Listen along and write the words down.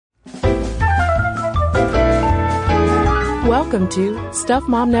Welcome to Stuff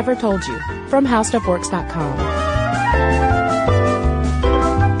Mom Never Told You from HowStuffWorks.com.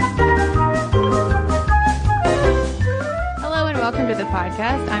 Hello and welcome to the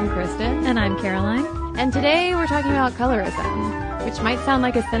podcast. I'm Kristen. And I'm Caroline. And today we're talking about colorism, which might sound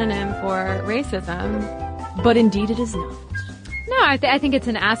like a synonym for racism, but indeed it is not. No, I think it's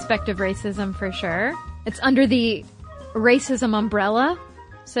an aspect of racism for sure. It's under the racism umbrella,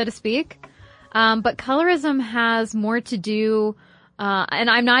 so to speak. But colorism has more to do, and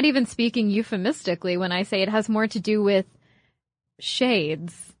I'm not even speaking euphemistically when I say it has more to do with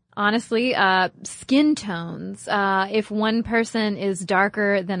shades. Honestly, skin tones, if one person is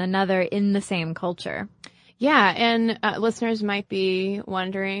darker than another in the same culture. Yeah, and listeners might be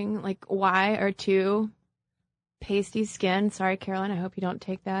wondering, like, why are two pasty skin? Sorry, Caroline, I hope you don't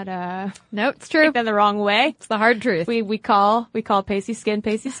take that. No, it's true. Take that the wrong way. It's the hard truth. We call pasty skin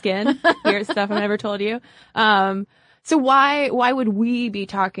here at Stuff I Never Told You. So why would we be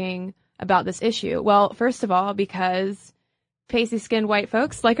talking about this issue? Well, first of all, because pasty skinned white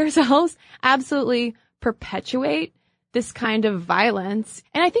folks like ourselves absolutely perpetuate this kind of violence.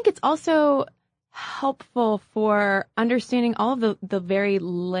 And I think it's also helpful for understanding all of the very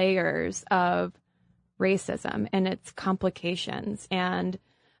layers of racism and its complications, and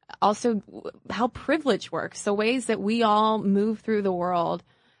also how privilege works. The ways that we all move through the world,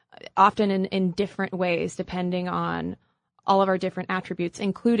 often in different ways, depending on all of our different attributes,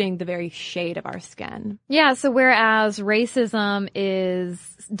 including the very shade of our skin. Yeah, so whereas racism is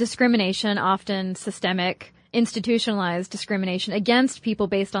discrimination, often systemic, institutionalized discrimination against people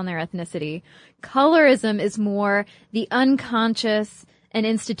based on their ethnicity, colorism is more the unconscious and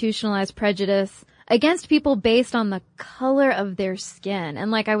institutionalized prejudice against people based on the color of their skin.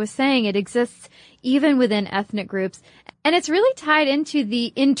 And like I was saying, it exists even within ethnic groups. And it's really tied into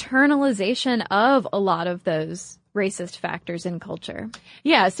the internalization of a lot of those racist factors in culture.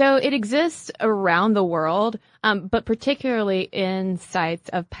 Yeah, so it exists around the world, but particularly in sites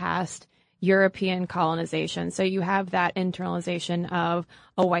of past European colonization. So you have that internalization of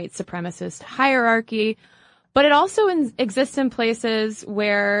a white supremacist hierarchy, but it also exists in places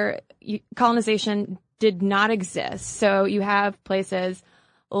where colonization did not exist. So you have places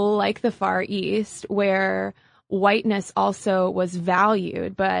like the Far East where whiteness also was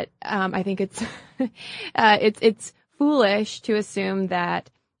valued, but I think it's it's foolish to assume that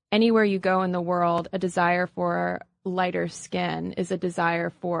anywhere you go in the world, a desire for lighter skin is a desire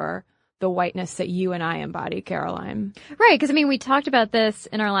for the whiteness that you and I embody, Caroline. Right, because I mean, we talked about this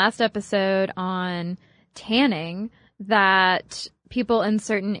in our last episode on tanning, that people in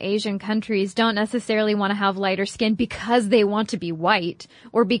certain Asian countries don't necessarily want to have lighter skin because they want to be white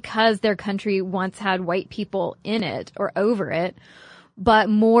or because their country once had white people in it or over it, but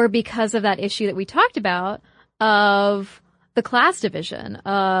more because of that issue that we talked about of the class division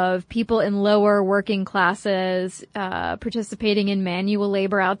of people in lower working classes, participating in manual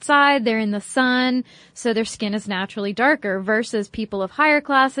labor outside. They're in the sun, so their skin is naturally darker versus people of higher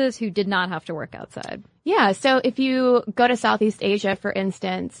classes who did not have to work outside. Yeah. So if you go to Southeast Asia, for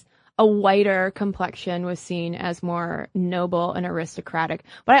instance, a whiter complexion was seen as more noble and aristocratic.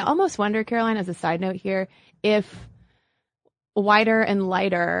 But I almost wonder, Caroline, as a side note here, if whiter and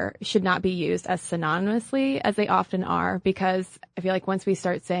lighter should not be used as synonymously as they often are, because I feel like once we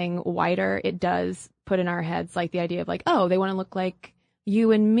start saying whiter, it does put in our heads like the idea of like, oh, they want to look like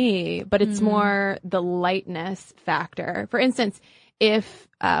you and me, but it's more the lightness factor. For instance, if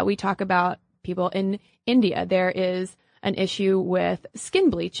we talk about people in India, there is an issue with skin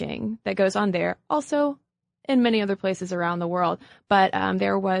bleaching that goes on there, also in many other places around the world. But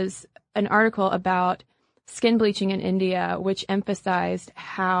there was an article about skin bleaching in India, which emphasized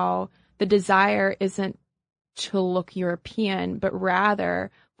how the desire isn't to look European, but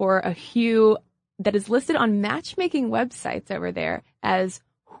rather for a hue that is listed on matchmaking websites over there as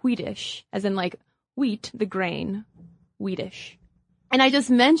wheatish, as in like wheat, the grain, wheatish. And I just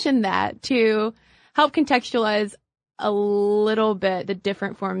mentioned that to help contextualize a little bit the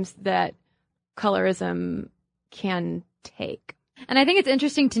different forms that colorism can take. And I think it's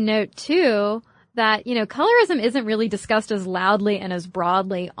interesting to note, too, that, you know, colorism isn't really discussed as loudly and as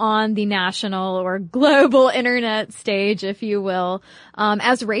broadly on the national or global internet stage, if you will,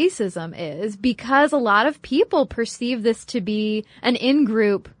 as racism is, because a lot of people perceive this to be an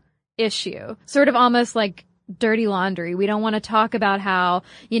in-group issue, sort of almost like dirty laundry. We don't want to talk about how,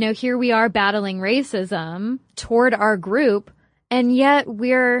 you know, here we are battling racism toward our group, and yet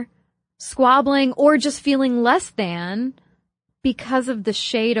we're squabbling or just feeling less than because of the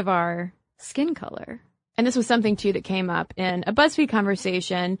shade of our skin color. And this was something, too, that came up in a BuzzFeed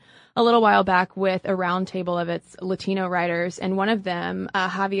conversation a little while back with a roundtable of its Latino writers. And one of them,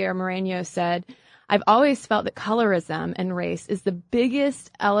 Javier Moreno, said, "I've always felt that colorism and race is the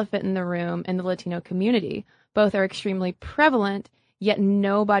biggest elephant in the room in the Latino community. Both are extremely prevalent, yet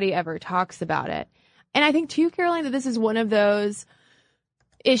nobody ever talks about it." And I think, too, Caroline, that this is one of those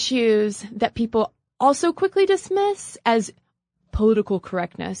issues that people also quickly dismiss as political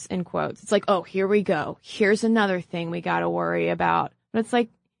correctness, in quotes. It's like, oh, here we go. Here's another thing we got to worry about. But it's like,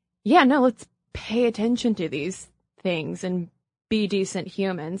 yeah, no, let's pay attention to these things and be decent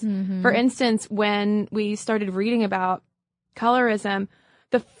humans. Mm-hmm. For instance, when we started reading about colorism,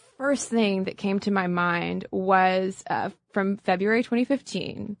 the first thing that came to my mind was from February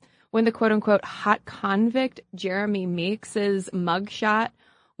 2015, when the quote-unquote hot convict Jeremy Meeks's mugshot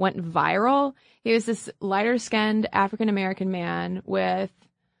went viral. He was this lighter-skinned African-American man with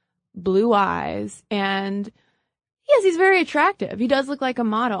blue eyes, and yes, he's very attractive. He does look like a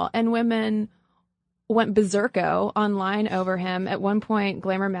model, and women went berserko online over him. At one point,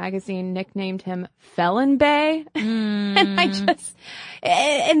 Glamour magazine nicknamed him Felon Bay. And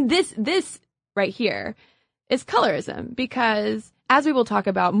this right here is colorism, because as we will talk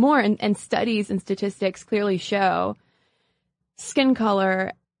about more, and studies and statistics clearly show, skin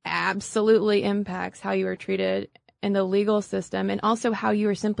color absolutely impacts how you are treated in the legal system, and also how you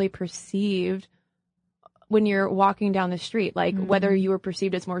are simply perceived when you're walking down the street, like whether you were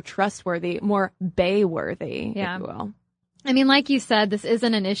perceived as more trustworthy, more bay-worthy, if you will. I mean, like you said, this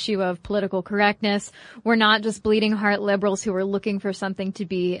isn't an issue of political correctness. We're not just bleeding heart liberals who are looking for something to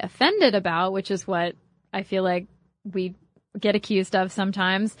be offended about, which is what I feel like we get accused of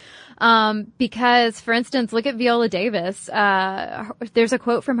sometimes. Because, for instance, look at Viola Davis. There's a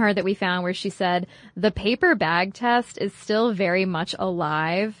quote from her that we found where she said, "The paper bag test is still very much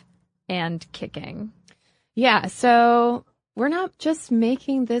alive and kicking." Yeah, so we're not just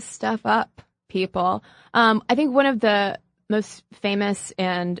making this stuff up, people. I think one of the most famous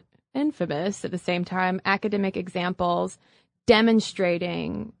and infamous at the same time academic examples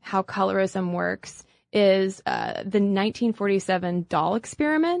demonstrating how colorism works is the 1947 doll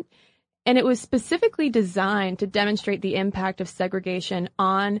experiment. And it was specifically designed to demonstrate the impact of segregation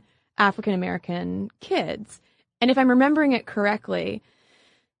on African American kids. And if I'm remembering it correctly,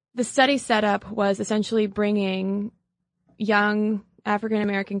 the study setup was essentially bringing young African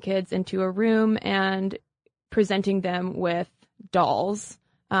American kids into a room and presenting them with dolls,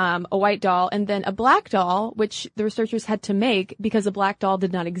 a white doll and then a black doll, which the researchers had to make because a black doll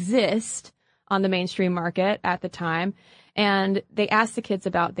did not exist on the mainstream market at the time. And they asked the kids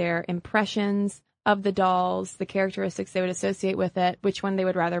about their impressions of the dolls, the characteristics they would associate with it, which one they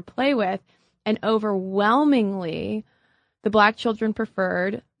would rather play with. And overwhelmingly, the black children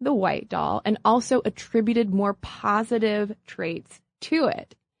preferred the white doll and also attributed more positive traits to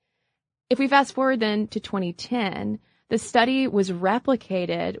it. If we fast forward then to 2010, the study was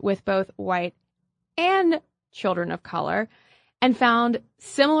replicated with both white and children of color and found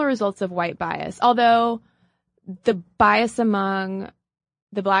similar results of white bias, although the bias among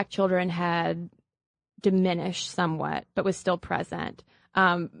the black children had diminished somewhat, but was still present.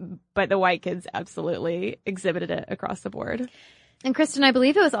 But the white kids absolutely exhibited it across the board. And Kristen, I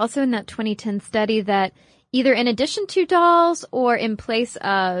believe it was also in that 2010 study that either in addition to dolls or in place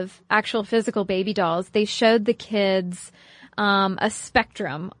of actual physical baby dolls, they showed the kids a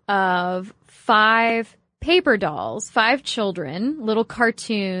spectrum of 5 paper dolls, 5 children, little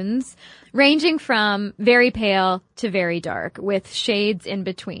cartoons, ranging from very pale to very dark with shades in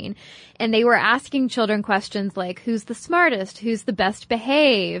between. And they were asking children questions like, who's the smartest? Who's the best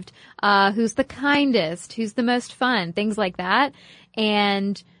behaved? Who's the kindest? Who's the most fun? Things like that.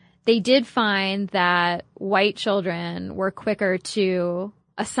 And they did find that white children were quicker to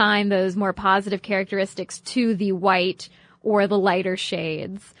assign those more positive characteristics to the white or the lighter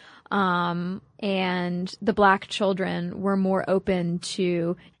shades. And the black children were more open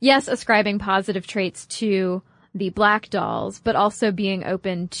to, yes, ascribing positive traits to the black dolls, but also being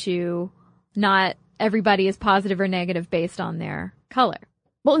open to not everybody is positive or negative based on their color.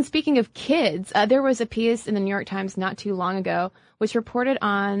 Well, and speaking of kids, there was a piece in the New York Times not too long ago which reported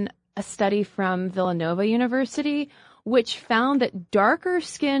on a study from Villanova University, which found that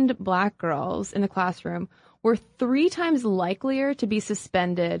darker-skinned black girls in the classroom were 3 times likelier to be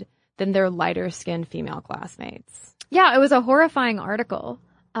suspended than their lighter-skinned female classmates. Yeah, it was a horrifying article.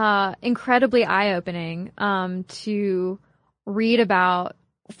 Incredibly eye-opening to read about,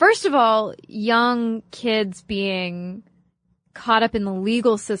 first of all, young kids being caught up in the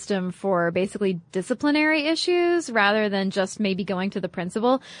legal system for basically disciplinary issues rather than just maybe going to the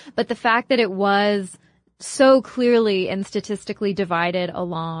principal. But the fact that it was so clearly and statistically divided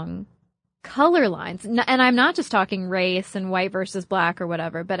along color lines. And I'm not just talking race and white versus black or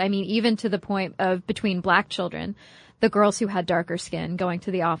whatever, but I mean, even to the point of between black children, the girls who had darker skin going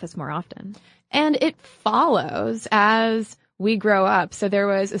to the office more often. And it follows as we grow up. So there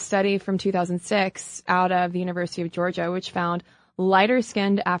was a study from 2006 out of the University of Georgia, which found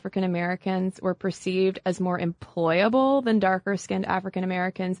lighter-skinned African Americans were perceived as more employable than darker-skinned African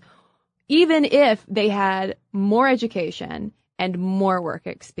Americans, even if they had more education and more work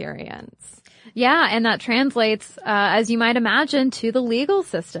experience. Yeah, and that translates, as you might imagine, to the legal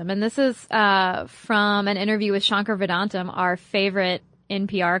system. And this is from an interview with Shankar Vedantam, our favorite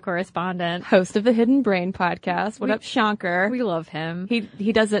NPR correspondent. Host of the Hidden Brain podcast. What up, Shankar? We love him.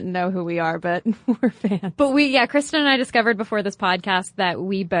 He doesn't know who we are, but we're fans. But Kristen and I discovered before this podcast that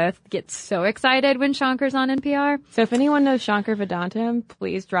we both get so excited when Shankar's on NPR. So if anyone knows Shankar Vedantam,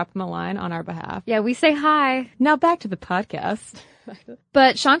 please drop him a line on our behalf. Yeah, we say hi. Now back to the podcast.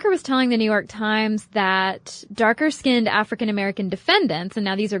 But Shankar was telling the New York Times that darker-skinned African-American defendants, and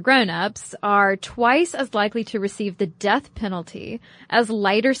now these are grown-ups, are twice as likely to receive the death penalty as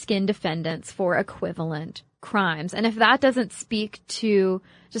lighter-skinned defendants for equivalent crimes. And if that doesn't speak to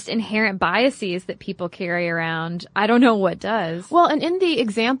just inherent biases that people carry around, I don't know what does. Well, and in the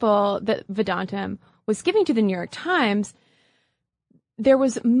example that Vedantam was giving to the New York Times, there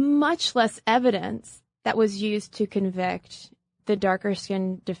was much less evidence that was used to convict the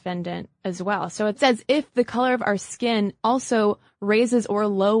darker-skinned defendant as well. So it's as if the color of our skin also raises or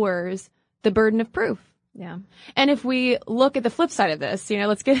lowers the burden of proof. Yeah. And if we look at the flip side of this,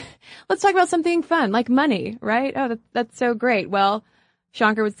 let's talk about something fun, like money, right? Oh, that's so great. Well,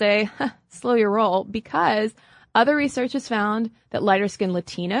 Shankar would say, slow your roll, because other research has found that lighter-skinned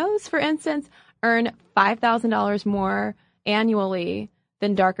Latinos, for instance, earn $5,000 more annually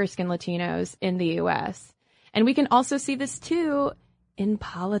than darker-skinned Latinos in the U.S. And we can also see this, too, in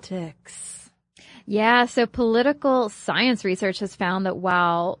politics. Yeah, so political science research has found that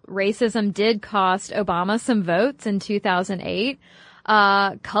while racism did cost Obama some votes in 2008,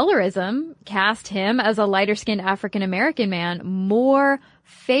 colorism cast him as a lighter-skinned African-American man more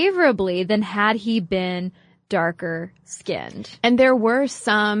favorably than had he been darker-skinned. And there were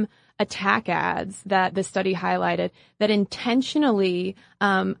some attack ads that the study highlighted that intentionally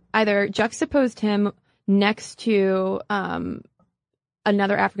either juxtaposed him next to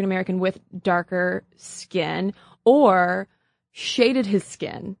another African American with darker skin, or shaded his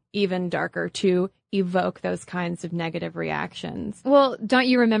skin even darker to evoke those kinds of negative reactions. Well, don't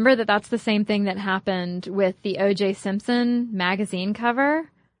you remember that that's the same thing that happened with the O.J. Simpson magazine cover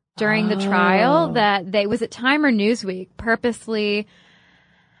during the trial? That was it Time or Newsweek purposely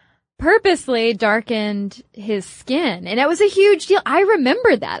darkened his skin. And it was a huge deal. I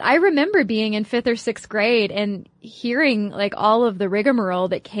remember that. I remember being in 5th or 6th grade and hearing like all of the rigmarole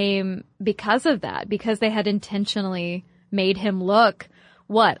that came because of that, because they had intentionally made him look,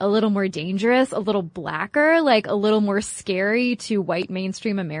 a little more dangerous, a little blacker, like a little more scary to white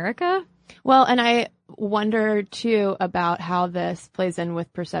mainstream America. Well, and I wonder too about how this plays in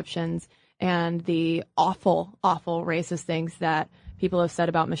with perceptions and the awful, awful racist things that people have said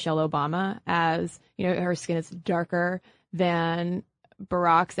about Michelle Obama, as, her skin is darker than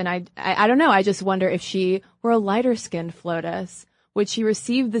Barack's. And I don't know. I just wonder if she were a lighter skinned FLOTUS, would she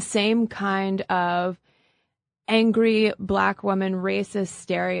receive the same kind of angry black woman racist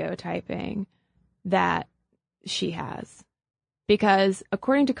stereotyping that she has? Because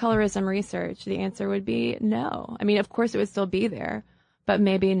according to colorism research, the answer would be no. I mean, of course it would still be there, but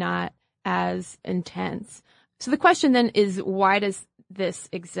maybe not as intense. So the question then is, why does this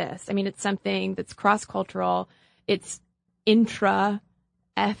exist? I mean, it's something that's cross-cultural, it's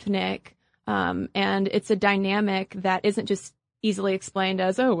intra-ethnic, and it's a dynamic that isn't just easily explained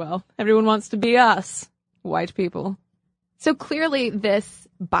as, oh, well, everyone wants to be us, white people. So clearly this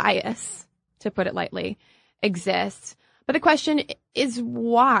bias, to put it lightly, exists. But the question is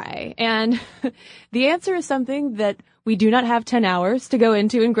why? And the answer is something that we do not have 10 hours to go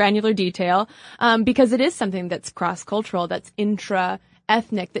into in granular detail, because it is something that's cross-cultural, that's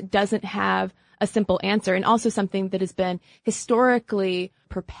intra-ethnic, that doesn't have a simple answer, and also something that has been historically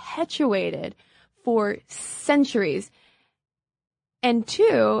perpetuated for centuries. And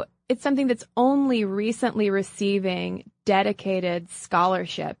two, it's something that's only recently receiving dedicated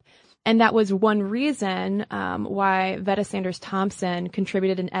scholarship. And that was one reason why Vetta Sanders Thompson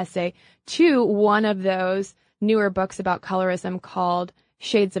contributed an essay to one of those newer books about colorism called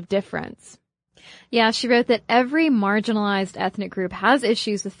Shades of Difference. Yeah, she wrote that every marginalized ethnic group has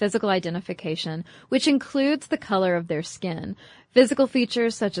issues with physical identification, which includes the color of their skin. Physical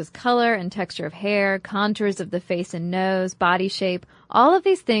features such as color and texture of hair, contours of the face and nose, body shape, all of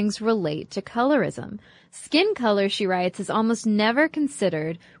these things relate to colorism. Skin color, she writes, is almost never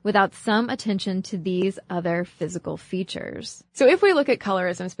considered without some attention to these other physical features. So if we look at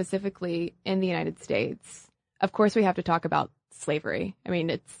colorism specifically in the United States, of course we have to talk about slavery. I mean,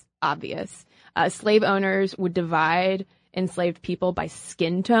 it's obvious. Slave owners would divide enslaved people by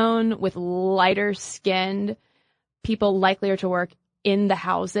skin tone, with lighter skinned people likelier to work in the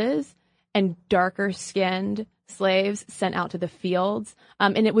houses and darker skinned slaves sent out to the fields.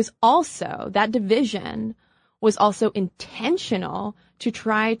 And it was also, that division was also intentional to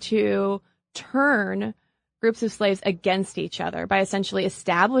try to turn groups of slaves against each other by essentially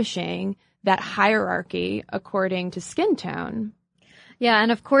establishing that hierarchy according to skin tone. Yeah,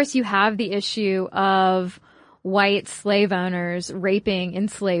 and of course you have the issue of white slave owners raping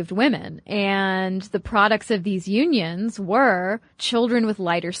enslaved women. And the products of these unions were children with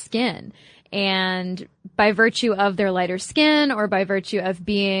lighter skin. And by virtue of their lighter skin, or by virtue of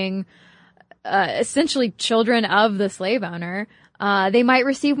being essentially children of the slave owner, they might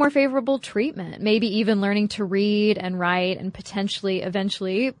receive more favorable treatment, maybe even learning to read and write, and potentially,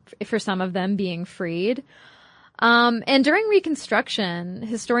 eventually, for some of them, being freed. And during Reconstruction,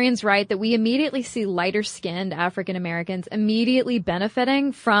 historians write that we immediately see lighter-skinned African Americans immediately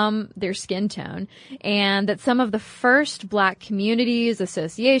benefiting from their skin tone, and that some of the first Black communities,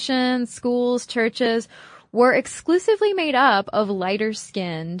 associations, schools, churches were exclusively made up of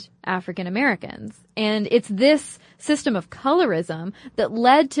lighter-skinned African Americans. And it's this system of colorism that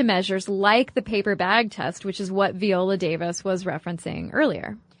led to measures like the paper bag test, which is what Viola Davis was referencing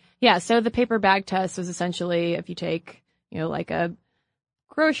earlier. Yeah, so the paper bag test was essentially if you take, like a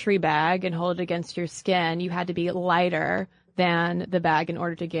grocery bag and hold it against your skin, you had to be lighter than the bag in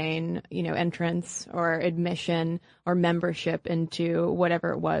order to gain, entrance or admission or membership into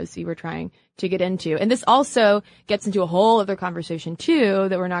whatever it was you were trying to get into. And this also gets into a whole other conversation too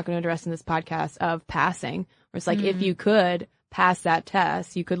that we're not going to address in this podcast of passing, where it's like if you could pass that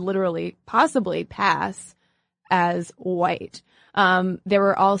test, you could literally possibly pass as white. There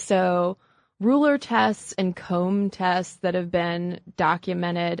were also ruler tests and comb tests that have been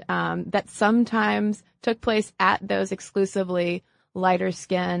documented that sometimes took place at those exclusively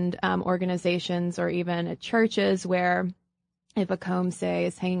lighter-skinned organizations, or even at churches, where if a comb, say,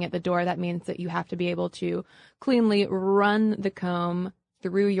 is hanging at the door, that means that you have to be able to cleanly run the comb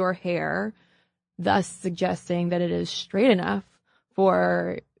through your hair, thus suggesting that it is straight enough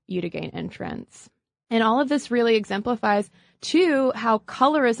for you to gain entrance. And all of this really exemplifies to how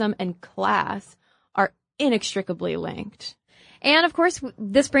colorism and class are inextricably linked. And of course,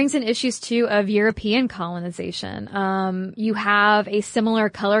 this brings in issues too of European colonization. You have a similar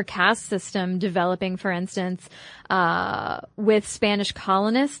color caste system developing, for instance, with Spanish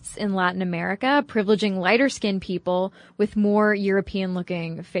colonists in Latin America, privileging lighter skinned people with more European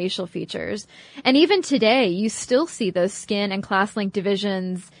looking facial features. And even today, you still see those skin and class linked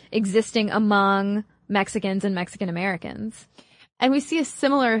divisions existing among Mexicans and Mexican Americans. And we see a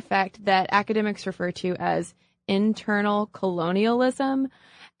similar effect that academics refer to as internal colonialism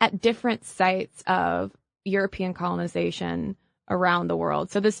at different sites of European colonization around the world.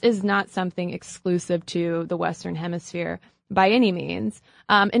 So this is not something exclusive to the Western Hemisphere by any means.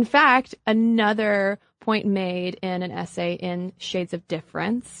 In fact, another point made in an essay in Shades of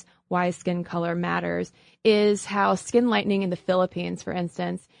Difference, Why Skin Color Matters, is how skin lightening in the Philippines, for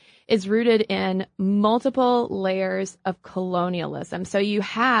instance, is rooted in multiple layers of colonialism. So you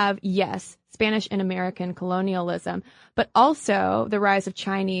have, yes, Spanish and American colonialism, but also the rise of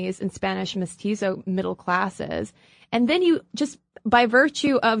Chinese and Spanish mestizo middle classes. And then you just, by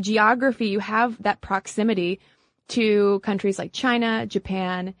virtue of geography, you have that proximity to countries like China,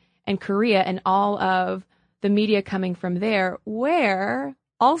 Japan, and Korea, and all of the media coming from there, where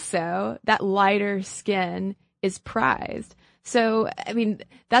also that lighter skin is prized. So, I mean,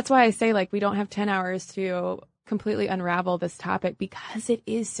 that's why I say, we don't have 10 hours to completely unravel this topic, because it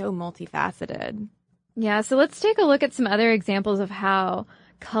is so multifaceted. Yeah, so let's take a look at some other examples of how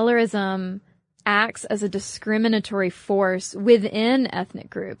colorism acts as a discriminatory force within ethnic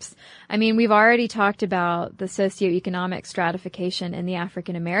groups. I mean, we've already talked about the socioeconomic stratification in the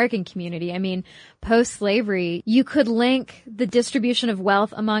African American community. I mean, post-slavery, you could link the distribution of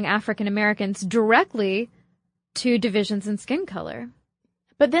wealth among African Americans directly to divisions in skin color.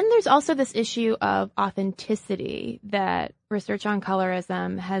 But then there's also this issue of authenticity that research on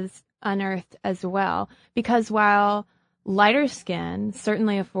colorism has unearthed as well. Because while lighter skin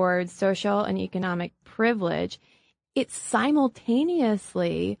certainly affords social and economic privilege, it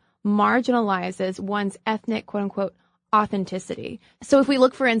simultaneously marginalizes one's ethnic, quote unquote, authenticity. So if we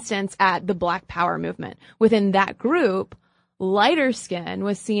look, for instance, at the Black Power movement, within that group, lighter skin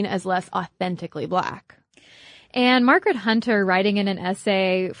was seen as less authentically Black. And Margaret Hunter, writing in an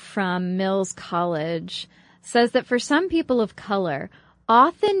essay from Mills College, says that for some people of color,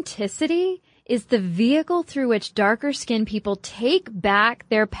 authenticity is the vehicle through which darker skinned people take back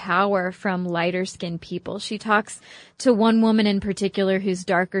their power from lighter skinned people. She talks to one woman in particular who's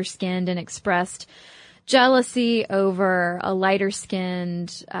darker skinned and expressed jealousy over a lighter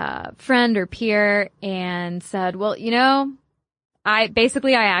skinned friend or peer and said, well, you know, I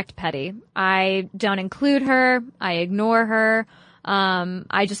act petty. I don't include her. I ignore her.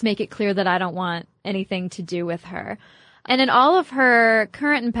 I just make it clear that I don't want anything to do with her. And in all of her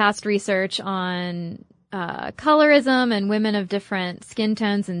current and past research on colorism and women of different skin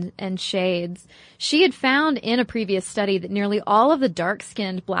tones and shades, she had found in a previous study that nearly all of the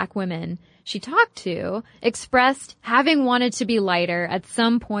dark-skinned Black women she talked to expressed having wanted to be lighter at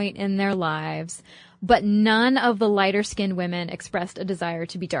some point in their lives, but none of the lighter-skinned women expressed a desire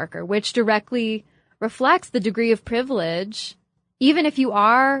to be darker, which directly reflects the degree of privilege, even if you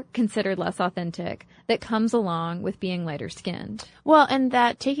are considered less authentic, that comes along with being lighter skinned. Well, and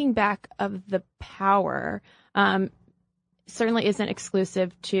that taking back of the power certainly isn't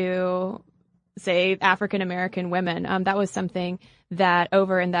exclusive to, say, African American women. That was something that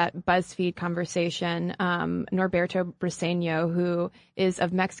over in that BuzzFeed conversation, Norberto Briseño, who is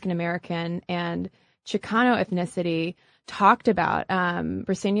of Mexican American and Chicano ethnicity, talked about.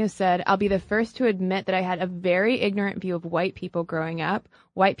 Briseño said, I'll be the first to admit that I had a very ignorant view of white people growing up.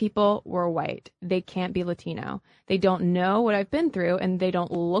 White people were white. They can't be Latino. They don't know what I've been through, and they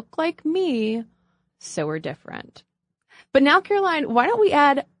don't look like me, so we're different. But now, Caroline, why don't we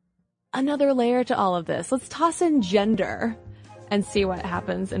add another layer to all of this? Let's toss in gender and see what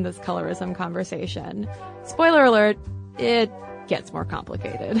happens in this colorism conversation. Spoiler alert, it gets more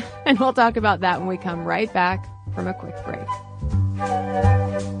complicated. And we'll talk about that when we come right back from a quick break.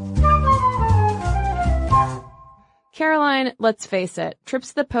 Caroline, let's face it, trips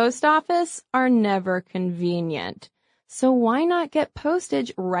to the post office are never convenient. So why not get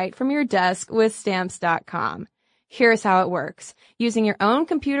postage right from your desk with Stamps.com? Here's how it works. Using your own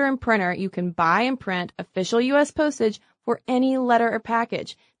computer and printer, you can buy and print official U.S. postage for any letter or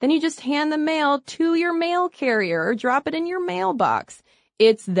package. Then you just hand the mail to your mail carrier or drop it in your mailbox.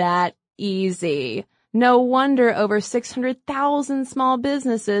 It's that easy. No wonder over 600,000 small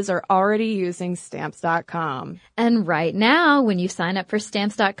businesses are already using Stamps.com. And right now, when you sign up for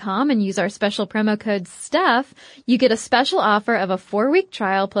Stamps.com and use our special promo code STUFF, you get a special offer of a 4-week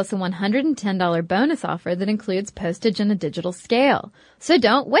trial plus a $110 bonus offer that includes postage and a digital scale. So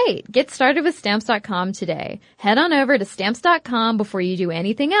don't wait. Get started with Stamps.com today. Head on over to Stamps.com before you do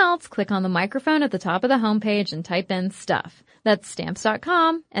anything else. Click on the microphone at the top of the homepage and type in STUFF. That's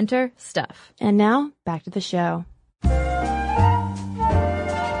Stamps.com. Enter STUFF. And now, back to the show.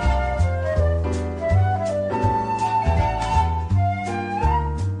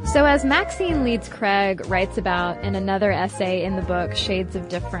 So as Maxine Leeds Craig writes about in another essay in the book, Shades of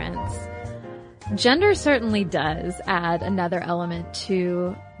Difference, gender certainly does add another element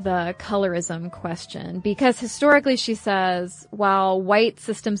to the colorism question, because historically, she says, while white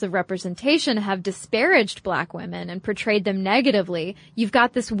systems of representation have disparaged Black women and portrayed them negatively, you've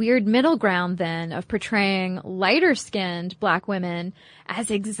got this weird middle ground then of portraying lighter-skinned Black women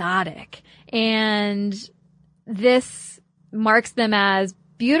as exotic. And this marks them as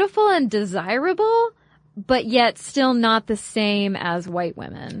beautiful and desirable, but yet still not the same as white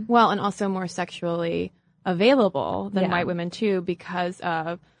women. Well, and also more sexually available than white women, too, because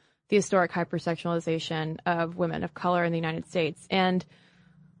of the historic hypersexualization of women of color in the United States. And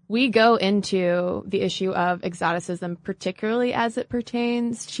we go into the issue of exoticism, particularly as it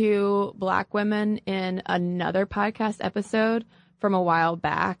pertains to Black women, in another podcast episode from a while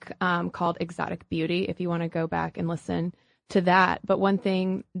back called Exotic Beauty, if you want to go back and listen to that. But one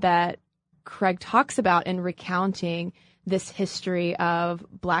thing that Craig talks about in recounting this history of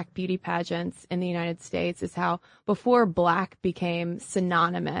Black beauty pageants in the United States is how before Black became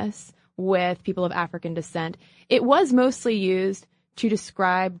synonymous with people of African descent, it was mostly used to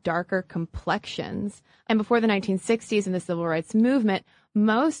describe darker complexions. And before the 1960s and the Civil Rights Movement,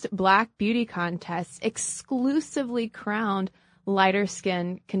 most Black beauty contests exclusively crowned lighter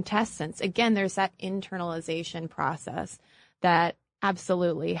skinned contestants. Again, there's that internalization process that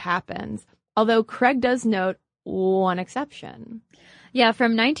absolutely happens. Although Craig does note one exception. Yeah,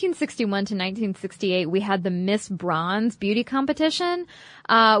 from 1961 to 1968, we had the Miss Bronze beauty competition,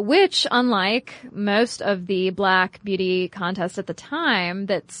 which, unlike most of the black beauty contests at the time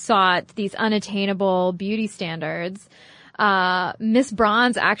that sought these unattainable beauty standards, Miss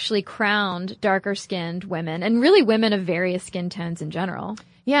Bronze actually crowned darker-skinned women, and really women of various skin tones in general.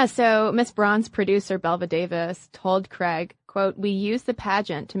 Yeah, so Miss Bronze producer Belva Davis told Craig, quote, "We use the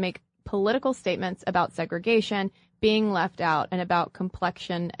pageant to make political statements about segregation, being left out, and about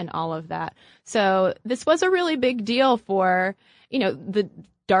complexion and all of that." So this was a really big deal for, the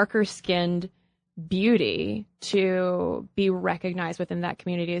darker-skinned beauty to be recognized within that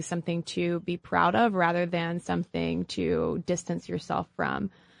community as something to be proud of rather than something to distance yourself from.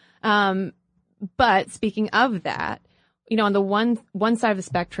 But speaking of that, on the one side of the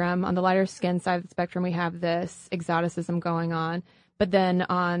spectrum, on the lighter skin side of the spectrum, we have this exoticism going on. But then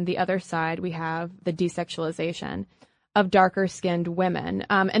on the other side, we have the desexualization of darker-skinned women.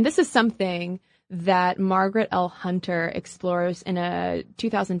 And this is something that Margaret L. Hunter explores in a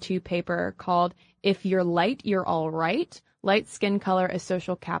 2002 paper called "If You're Light, You're All Right: Light Skin Color as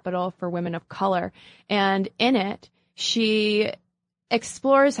Social Capital for Women of Color." And in it, she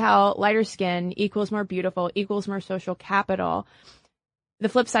explores how lighter skin equals more beautiful, equals more social capital. The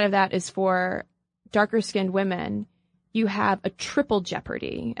flip side of that is for darker-skinned women, you have a triple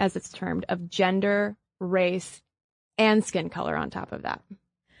jeopardy, as it's termed, of gender, race, and skin color on top of that.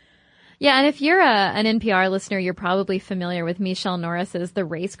 Yeah, and if you're an NPR listener, you're probably familiar with Michelle Norris's The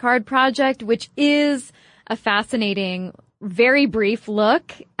Race Card Project, which is a fascinating, very brief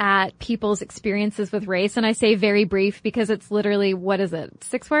look at people's experiences with race. And I say very brief because it's literally,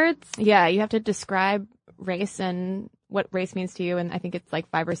 6 words? Yeah, you have to describe race and what race means to you, and I think it's like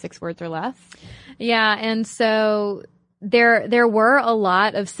 5 or 6 words or less. Yeah, and so there were a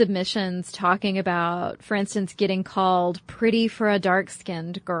lot of submissions talking about, for instance, getting called pretty for a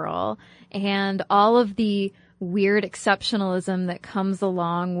dark-skinned girl and all of the weird exceptionalism that comes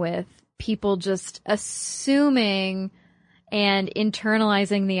along with people just assuming and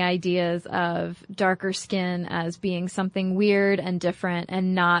internalizing the ideas of darker skin as being something weird and different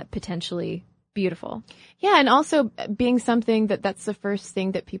and not potentially beautiful. Yeah, and also being something that's the first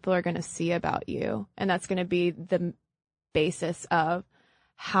thing that people are going to see about you, and that's going to be the basis of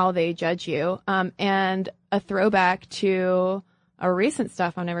how they judge you. And a throwback to a recent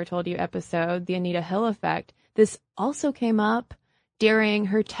Stuff I Never Told You episode, the Anita Hill effect. This also came up during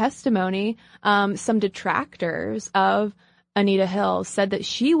her testimony. Some detractors of Anita Hill said that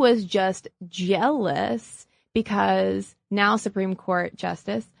she was just jealous because now Supreme Court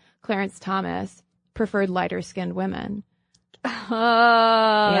Justice Clarence Thomas preferred lighter-skinned women. Oh,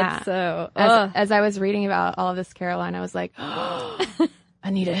 yeah. So as I was reading about all of this, Caroline, I was like, oh,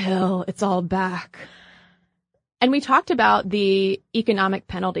 Anita Hill, it's all back. And we talked about the economic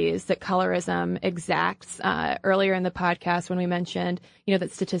penalties that colorism exacts earlier in the podcast when we mentioned,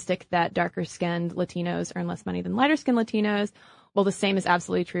 that statistic that darker-skinned Latinos earn less money than lighter-skinned Latinos. Well, the same is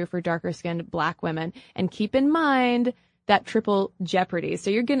absolutely true for darker-skinned Black women. And keep in mind that triple jeopardy.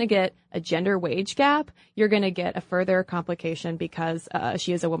 So you're going to get a gender wage gap. You're going to get a further complication because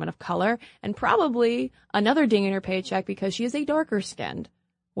she is a woman of color, and probably another ding in her paycheck because she is a darker-skinned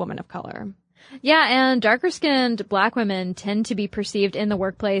woman of color. Yeah, and darker-skinned Black women tend to be perceived in the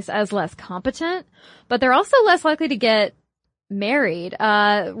workplace as less competent, but they're also less likely to get married.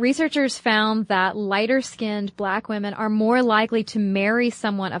 Researchers found that lighter-skinned Black women are more likely to marry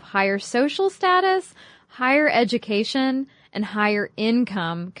someone of higher social status, higher education, and higher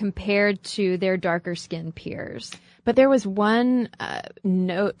income compared to their darker-skinned peers. But there was one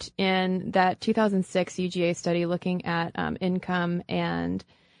note in that 2006 UGA study looking at income and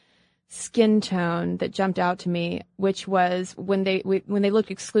skin tone that jumped out to me, which was when they looked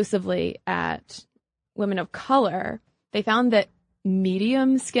exclusively at women of color, they found that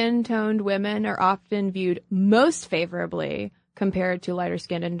medium skin-toned women are often viewed most favorably compared to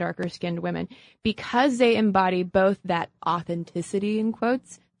lighter-skinned and darker-skinned women because they embody both that authenticity, in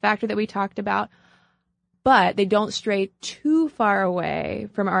quotes, factor that we talked about, but they don't stray too far away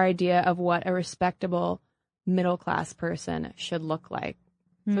from our idea of what a respectable middle-class person should look like.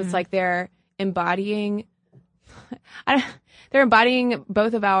 So it's like they're embodying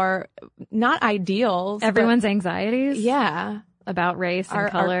both of our, not ideals. Everyone's anxieties? Yeah. About race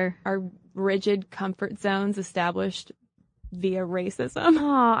and color. Our rigid comfort zones established via racism.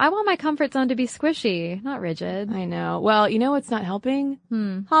 Oh, I want my comfort zone to be squishy, not rigid. I know. Well, you know what's not helping?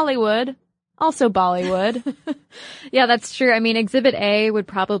 Hollywood. Also Bollywood. Yeah, that's true. I mean, Exhibit A would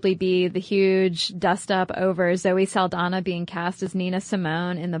probably be the huge dust up over Zoe Saldana being cast as Nina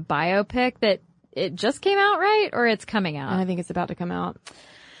Simone in the biopic that it just came out, right? Or it's coming out? And I think it's about to come out.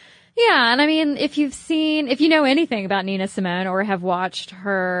 Yeah, and I mean, if you know anything about Nina Simone or have watched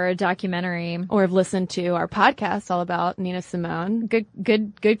her documentary or have listened to our podcast all about Nina Simone,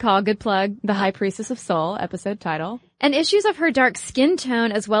 good call, good plug. The High Priestess of Soul episode title. And issues of her dark skin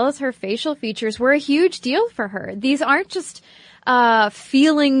tone as well as her facial features were a huge deal for her. These aren't just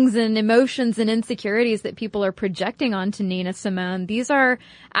feelings and emotions and insecurities that people are projecting onto Nina Simone. These are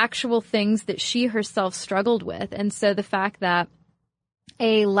actual things that she herself struggled with. And so the fact that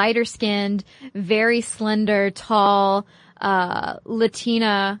a lighter-skinned, very slender, tall,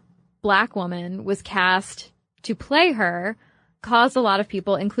 Latina black woman was cast to play her caused a lot of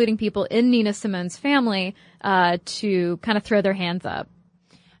people, including people in Nina Simone's family, to kind of throw their hands up.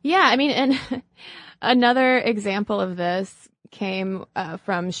 Yeah, I mean, and another example of this came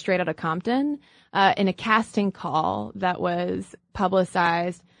from Straight Outta Compton in a casting call that was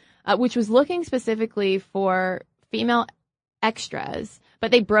publicized, which was looking specifically for female extras,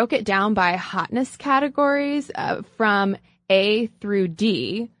 but they broke it down by hotness categories from A through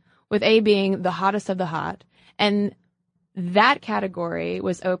D, with A being the hottest of the hot. And that category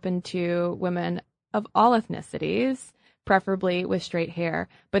was open to women of all ethnicities, preferably with straight hair.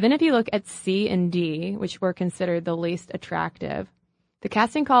 But then if you look at C and D, which were considered the least attractive, the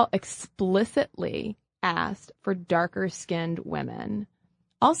casting call explicitly asked for darker skinned women.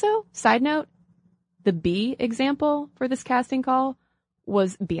 Also, side note, the B example for this casting call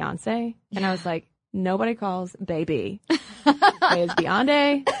was Beyonce. And I was like, nobody calls baby. Bay is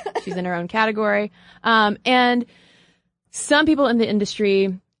Beyonce. She's in her own category. And some people in the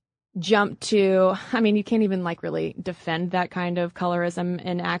industry jumped to, I mean, you can't even like really defend that kind of colorism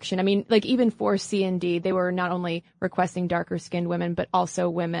in action. I mean, like even for C and D, they were not only requesting darker skinned women, but also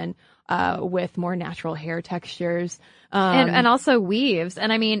women with more natural hair textures. And also weaves.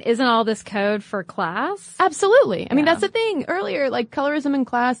 And I mean, isn't all this code for class? Absolutely. I mean, that's the thing earlier, like colorism and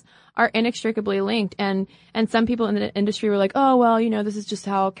class are inextricably linked. And some people in the industry were like, oh, well, you know, this is just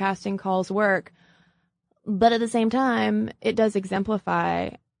how casting calls work. But at the same time, it does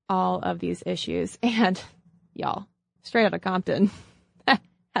exemplify all of these issues. And y'all, Straight Outta Compton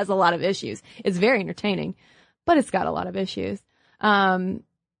has a lot of issues. It's very entertaining, but it's got a lot of issues.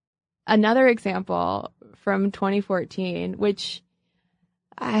 Another example from 2014, which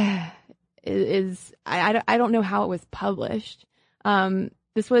I don't know how it was published.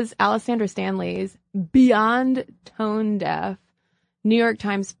 This was Alessandra Stanley's beyond tone deaf New York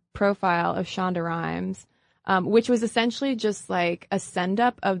Times profile of Shonda Rhimes, which was essentially just like a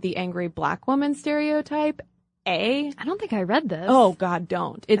send-up of the angry black woman stereotype. I don't think I read this. Oh, God,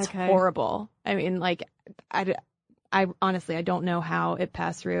 don't. It's horrible. I mean, like, I honestly, I don't know how it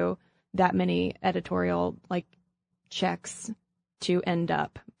passed through that many editorial, like, checks to end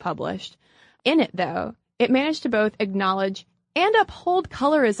up published. In it, though, it managed to both acknowledge and uphold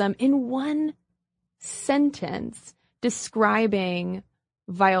colorism in one sentence describing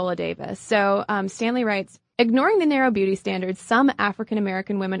Viola Davis. So Stanley writes, ignoring the narrow beauty standards some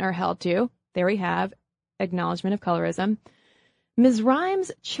African-American women are held to, there we have acknowledgement of colorism, Ms.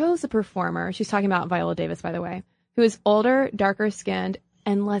 Rhimes chose a performer, she's talking about Viola Davis, by the way, who is older, darker skinned,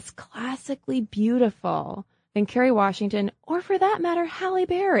 and less classically beautiful than Kerry Washington, or for that matter, Halle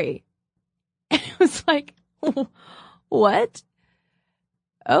Berry. And it was like, what?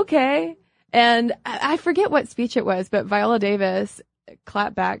 Okay. And I forget what speech it was, but Viola Davis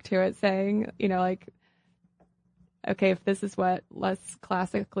clapped back to it saying, you know, like, okay, if this is what less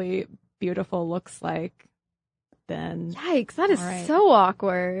classically beautiful looks like, then... Yikes, that is so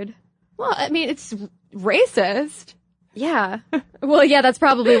awkward. Well, I mean, it's racist. Yeah. Well, yeah, that's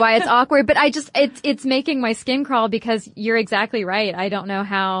probably why it's awkward, but it's making my skin crawl because you're exactly right. I don't know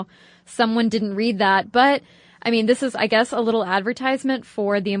how someone didn't read that, but I mean, this is, I guess, a little advertisement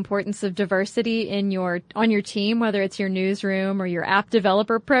for the importance of diversity on your team, whether it's your newsroom or your app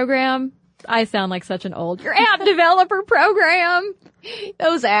developer program. I sound like such an old, your app developer program.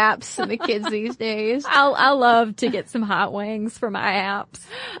 Those apps and the kids these days. I'll love to get some hot wings for my apps.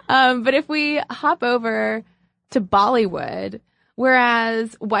 But if we hop over to Bollywood,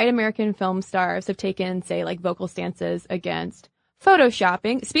 whereas white American film stars have taken, say, like vocal stances against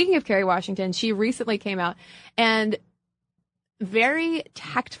photoshopping. Speaking of Kerry Washington, she recently came out and very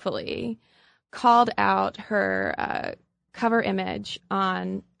tactfully called out her cover image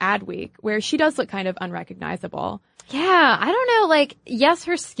on Adweek, where she does look kind of unrecognizable. Yeah, I don't know, like, yes,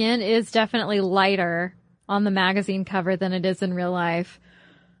 her skin is definitely lighter on the magazine cover than it is in real life.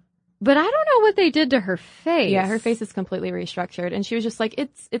 But I don't know what they did to her face. Yeah, her face is completely restructured. And she was just like,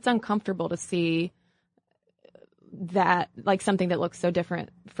 it's uncomfortable to see that, like something that looks so different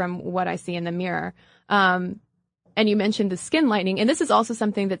from what I see in the mirror. And you mentioned the skin lightening, and this is also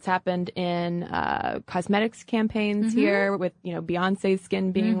something that's happened in cosmetics campaigns here, with Beyonce's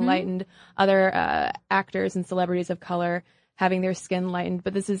skin being lightened, other actors and celebrities of color having their skin lightened.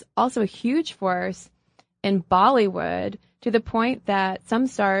 But this is also a huge force in Bollywood, to the point that some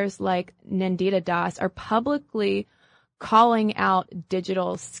stars like Nandita Das are publicly calling out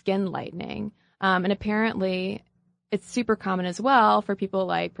digital skin lightening, and apparently it's super common as well for people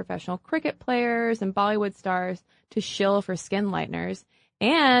like professional cricket players and Bollywood stars to shill for skin lighteners.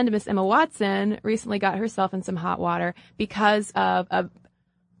 And Miss Emma Watson recently got herself in some hot water because of a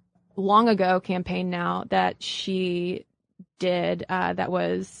long ago campaign now that she did that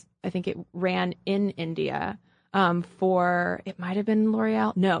was, I think it ran in India for, it might have been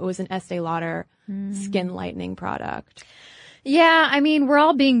L'Oreal. No, it was an Estee Lauder skin lightening product. Yeah, I mean, we're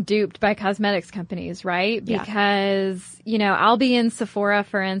all being duped by cosmetics companies, right? Yeah. Because, I'll be in Sephora,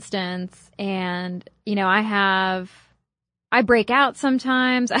 for instance, and, I break out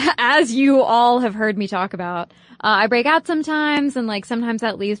sometimes, as you all have heard me talk about. I break out sometimes, and sometimes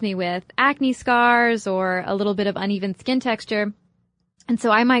that leaves me with acne scars or a little bit of uneven skin texture. And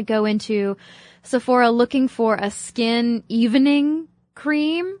so I might go into Sephora looking for a skin evening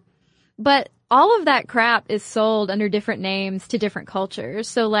cream, but all of that crap is sold under different names to different cultures.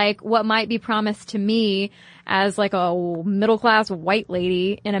 So what might be promised to me as a middle-class white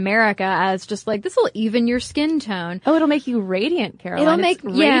lady in America as just this will even your skin tone. Oh, it'll make you radiant, Caroline. It'll make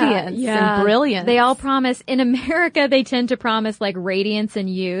radiance and brilliance. They all promise, in America, they tend to promise radiance and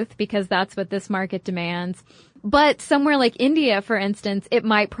youth because that's what this market demands. But somewhere like India, for instance, it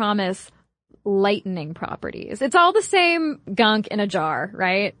might promise lightening properties. It's all the same gunk in a jar,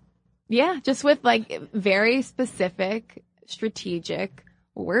 right? Yeah, just with very specific strategic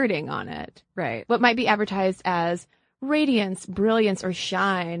wording on it. Right. What might be advertised as radiance, brilliance, or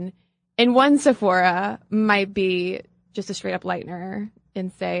shine in one Sephora might be just a straight up lightener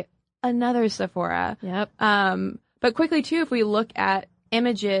in, say, another Sephora. Yep. But quickly too, if we look at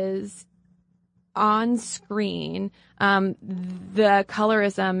images on screen, the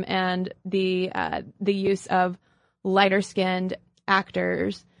colorism and the use of lighter skinned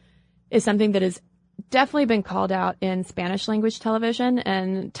actors is something that has definitely been called out in Spanish language television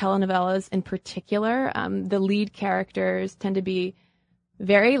and telenovelas in particular. The lead characters tend to be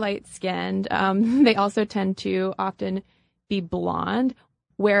very light skinned. They also tend to often be blonde.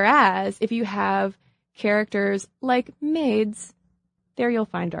 Whereas if you have characters like maids, there you'll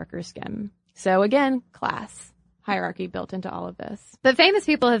find darker skin. So again, class hierarchy built into all of this. But famous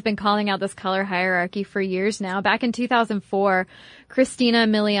people have been calling out this color hierarchy for years now. Back in 2004, Christina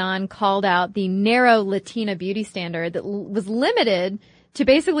Milian called out the narrow Latina beauty standard that was limited to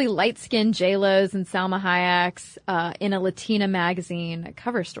basically light-skinned J-Lo's and Salma Hayek's in a Latina magazine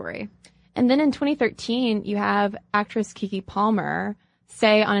cover story. And then in 2013, you have actress Keke Palmer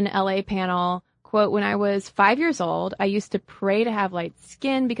say on an LA panel, quote, "When I was 5 years old, I used to pray to have light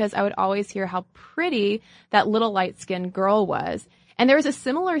skin because I would always hear how pretty that little light-skinned girl was." And there was a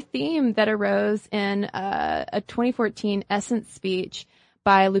similar theme that arose in a 2014 Essence speech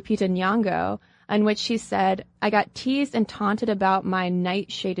by Lupita Nyong'o, in which she said, "I got teased and taunted about my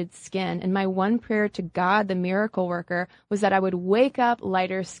night-shaded skin, and my one prayer to God, the miracle worker, was that I would wake up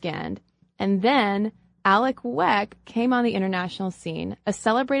lighter-skinned." And then Alec Weck came on the international scene, a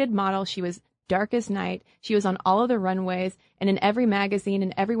celebrated model. She was dark as night. She was on all of the runways and in every magazine,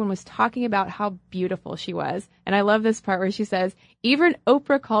 and everyone was talking about how beautiful she was. And I love this part where she says, even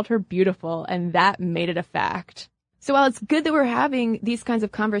Oprah called her beautiful, and that made it a fact. So while it's good that we're having these kinds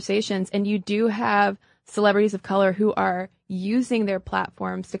of conversations, and you do have celebrities of color who are using their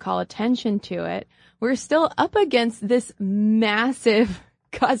platforms to call attention to it, we're still up against this massive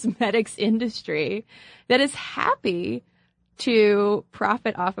cosmetics industry that is happy to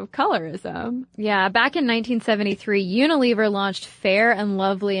profit off of colorism. Yeah, back in 1973, Unilever launched Fair and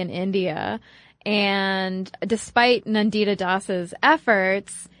Lovely in India. And despite Nandita Das's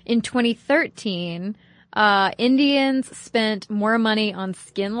efforts, in 2013, Indians spent more money on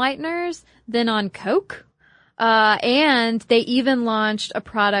skin lighteners than on Coke. And they even launched a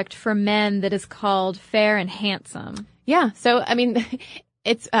product for men that is called Fair and Handsome. Yeah, so, I mean,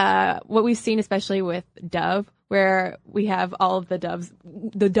 it's what we've seen especially with Dove, where we have all of the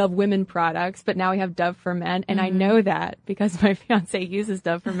Dove women products, but now we have Dove for men. And I know that because my fiance uses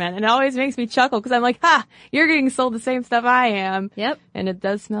Dove for men. And it always makes me chuckle because I'm like, you're getting sold the same stuff I am. Yep. And it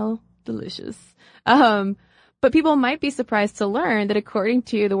does smell delicious. But people might be surprised to learn that according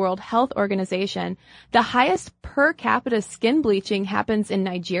to the World Health Organization, the highest per capita skin bleaching happens in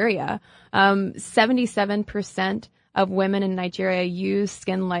Nigeria. 77% of women in Nigeria use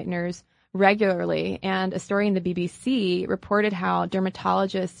skin lighteners regularly. And a story in the BBC reported how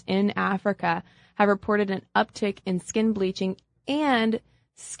dermatologists in Africa have reported an uptick in skin bleaching and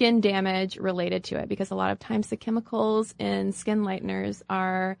skin damage related to it, because a lot of times the chemicals in skin lighteners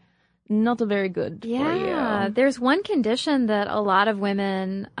are not very good for you. Yeah, there's one condition that a lot of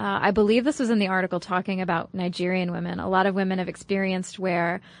women, I believe this was in the article talking about Nigerian women, a lot of women have experienced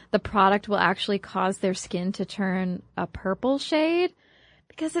where the product will actually cause their skin to turn a purple shade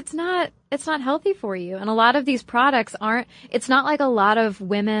because it's not healthy for you. And a lot of these products it's not like a lot of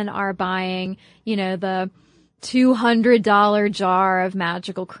women are buying, the $200 jar of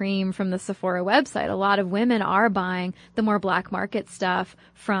magical cream from the Sephora website. A lot of women are buying the more black market stuff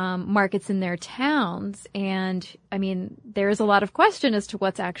from markets in their towns. And I mean, there's a lot of question as to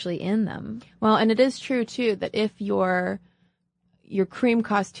what's actually in them. Well, and it is true too that if your cream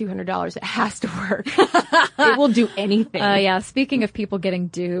costs $200, it has to work. It will do anything. Yeah. Speaking of people getting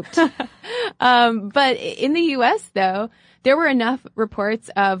duped. But in the U.S. though, there were enough reports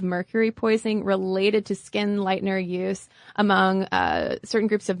of mercury poisoning related to skin lightener use among certain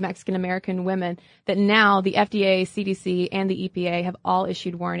groups of Mexican American women that now the FDA, CDC, and the EPA have all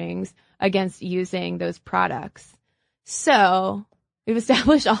issued warnings against using those products. So we've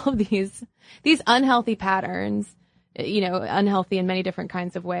established all of these unhealthy patterns, unhealthy in many different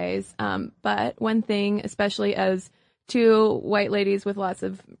kinds of ways. But one thing, especially as two white ladies with lots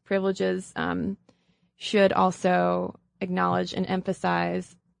of privileges, should also acknowledge and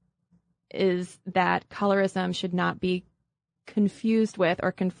emphasize is that colorism should not be confused with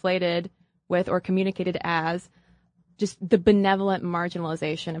or conflated with or communicated as just the benevolent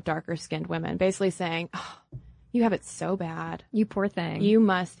marginalization of darker skinned women. Basically saying, oh, you have it so bad. You poor thing. You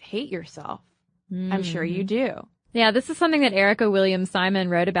must hate yourself. I'm sure you do. Yeah, this is something that Erica Williams-Simon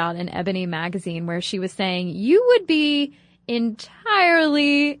wrote about in Ebony magazine, where she was saying you would be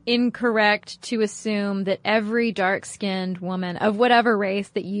entirely incorrect to assume that every dark-skinned woman of whatever race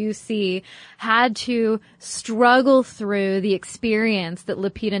that you see had to struggle through the experience that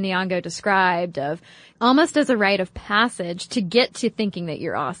Lupita Nyong'o described of almost as a rite of passage to get to thinking that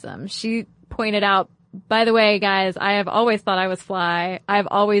you're awesome. She pointed out, by the way, guys, I have always thought I was fly. I've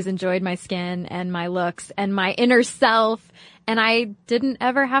always enjoyed my skin and my looks and my inner self, and I didn't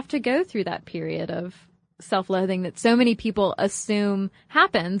ever have to go through that period of self-loathing that so many people assume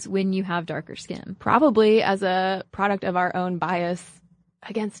happens when you have darker skin. Probably as a product of our own bias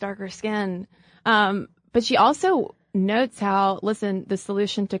against darker skin. But she also notes how, listen, the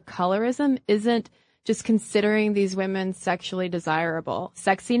solution to colorism isn't just considering these women sexually desirable.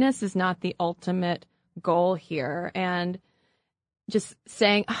 Sexiness is not the ultimate goal here. And just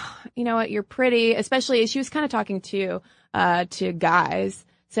saying, oh, you know what, you're pretty, especially she was kind of talking to guys,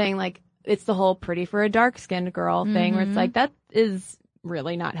 saying like, it's the whole pretty for a dark-skinned girl thing where it's like, that is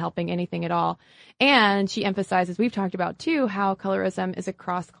really not helping anything at all. And she emphasizes, we've talked about too, how colorism is a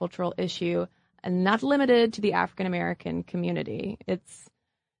cross-cultural issue and not limited to the African-American community. It's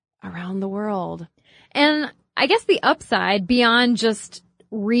around the world. And I guess the upside, beyond just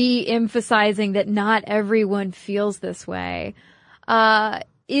re-emphasizing that not everyone feels this way,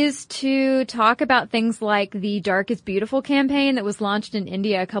 is to talk about things like the Dark is Beautiful campaign that was launched in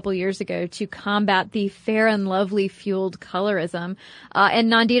India a couple years ago to combat the Fair and Lovely fueled colorism. And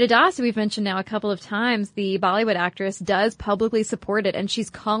Nandita Das, who we've mentioned now a couple of times, the Bollywood actress, does publicly support it, and she's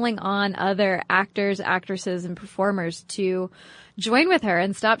calling on other actors, actresses, and performers to join with her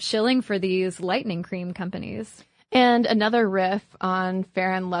and stop shilling for these lightening cream companies. And another riff on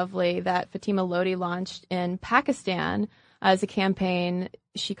Fair and Lovely that Fatima Lodi launched in Pakistan as a campaign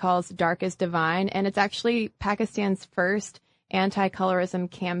she calls Dark is Divine. And it's actually Pakistan's first anti-colorism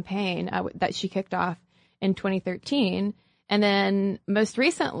campaign that she kicked off in 2013. And then most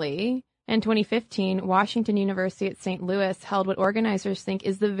recently, in 2015, Washington University at St. Louis held what organizers think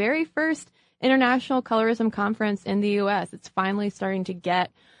is the very first international colorism conference in the U.S. It's finally starting to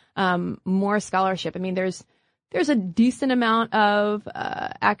get more scholarship. I mean, there's a decent amount of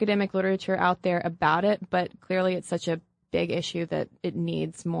academic literature out there about it, but clearly it's such a big issue that it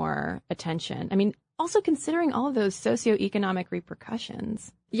needs more attention. I mean, also considering all of those socioeconomic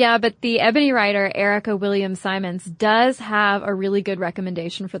repercussions. Yeah, but the Ebony writer Erica Williams-Simons does have a really good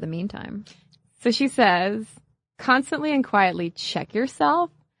recommendation for the meantime. So she says, constantly and quietly check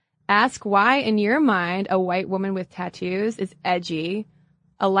yourself. Ask why, in your mind, a white woman with tattoos is edgy,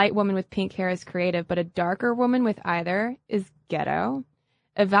 a light woman with pink hair is creative, but a darker woman with either is ghetto.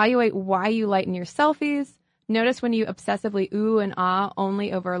 Evaluate why you lighten your selfies. Notice when you obsessively ooh and ah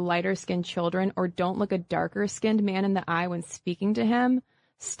only over lighter-skinned children or don't look a darker-skinned man in the eye when speaking to him.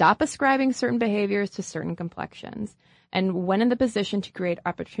 Stop ascribing certain behaviors to certain complexions. And when in the position to create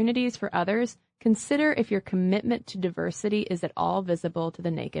opportunities for others, consider if your commitment to diversity is at all visible to the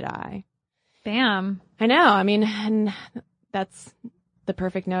naked eye. Bam. I know. I mean, and that's the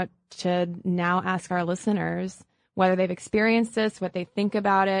perfect note to now ask our listeners whether they've experienced this, what they think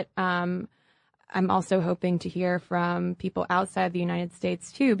about it. I'm also hoping to hear from people outside the United States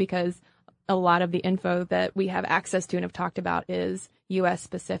too, because a lot of the info that we have access to and have talked about is U.S.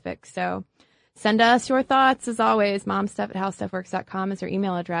 specific. So send us your thoughts as always. momstuff@howstuffworks.com is our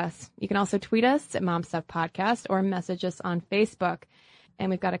email address. You can also tweet us at momstuffpodcast or message us on Facebook. And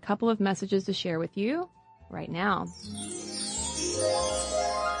we've got a couple of messages to share with you right now.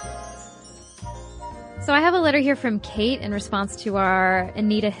 So I have a letter here from Kate in response to our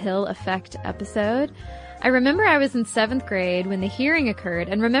Anita Hill Effect episode. I remember I was in 7th grade when the hearing occurred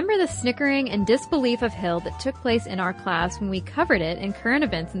and remember the snickering and disbelief of Hill that took place in our class when we covered it in current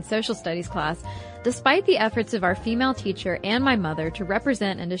events and social studies class, despite the efforts of our female teacher and my mother to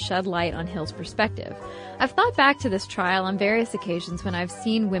represent and to shed light on Hill's perspective. I've thought back to this trial on various occasions when I've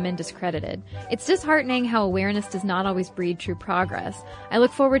seen women discredited. It's disheartening how awareness does not always breed true progress. I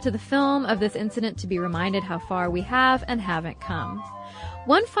look forward to the film of this incident to be reminded how far we have and haven't come.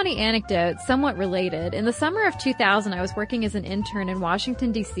 One funny anecdote, somewhat related. In the summer of 2000, I was working as an intern in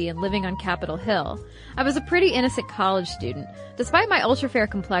Washington, D.C. and living on Capitol Hill. I was a pretty innocent college student. Despite my ultra-fair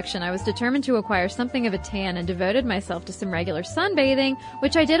complexion, I was determined to acquire something of a tan and devoted myself to some regular sunbathing,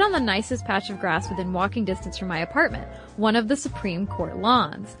 which I did on the nicest patch of grass within walking distance from my apartment, one of the Supreme Court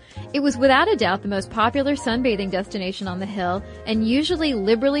lawns. It was without a doubt the most popular sunbathing destination on the Hill and usually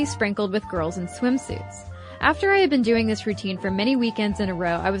liberally sprinkled with girls in swimsuits. After I had been doing this routine for many weekends in a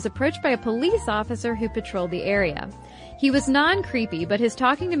row, I was approached by a police officer who patrolled the area. He was non-creepy, but his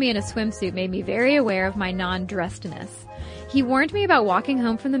talking to me in a swimsuit made me very aware of my non-dressedness. He warned me about walking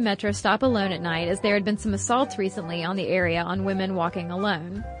home from the metro stop alone at night, as there had been some assaults recently on the area on women walking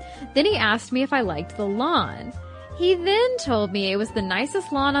alone. Then he asked me if I liked the lawn. He then told me it was the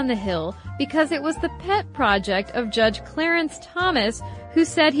nicest lawn on the Hill because it was the pet project of Judge Clarence Thomas, who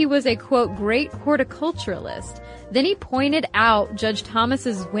said he was a, quote, great horticulturalist. Then he pointed out Judge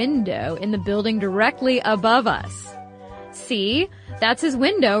Thomas's window in the building directly above us. See, that's his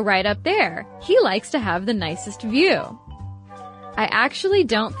window right up there. He likes to have the nicest view. I actually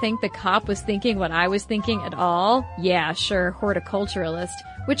don't think the cop was thinking what I was thinking at all. Yeah, sure, horticulturalist,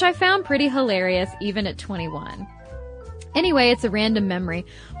 which I found pretty hilarious even at 21. Anyway, it's a random memory.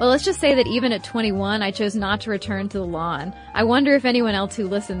 Well, let's just say that even at 21, I chose not to return to the lawn. I wonder if anyone else who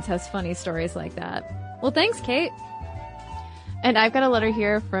listens has funny stories like that. Well, thanks, Kate. And I've got a letter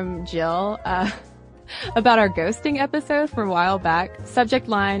here from Jill about our ghosting episode from a while back. Subject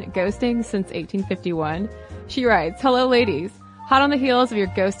line, ghosting since 1851. She writes, hello, ladies. Hot on the heels of your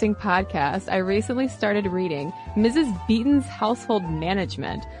ghosting podcast, I recently started reading Mrs. Beaton's Household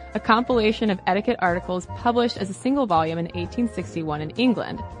Management, a compilation of etiquette articles published as a single volume in 1861 in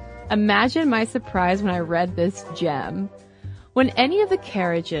England. Imagine my surprise when I read this gem. When any of the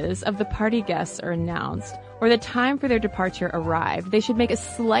carriages of the party guests are announced, or the time for their departure arrived, they should make a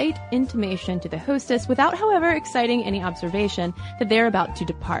slight intimation to the hostess without, however, exciting any observation that they are about to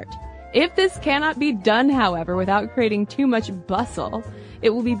depart. If this cannot be done, however, without creating too much bustle,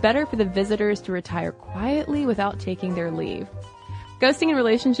 it will be better for the visitors to retire quietly without taking their leave. Ghosting in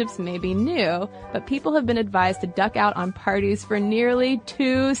relationships may be new, but people have been advised to duck out on parties for nearly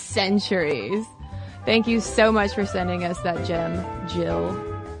 2 centuries. Thank you so much for sending us that gem, Jill.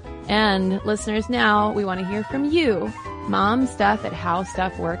 And listeners, now we want to hear from you.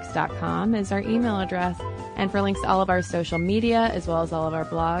 momstuff@howstuffworks.com is our email address. And for links to all of our social media, as well as all of our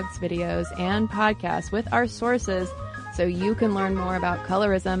blogs, videos, and podcasts with our sources, so you can learn more about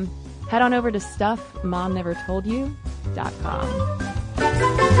colorism, head on over to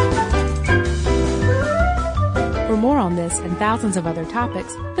stuffmomnevertoldyou.com. For more on this and thousands of other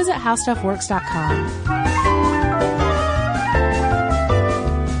topics, visit howstuffworks.com.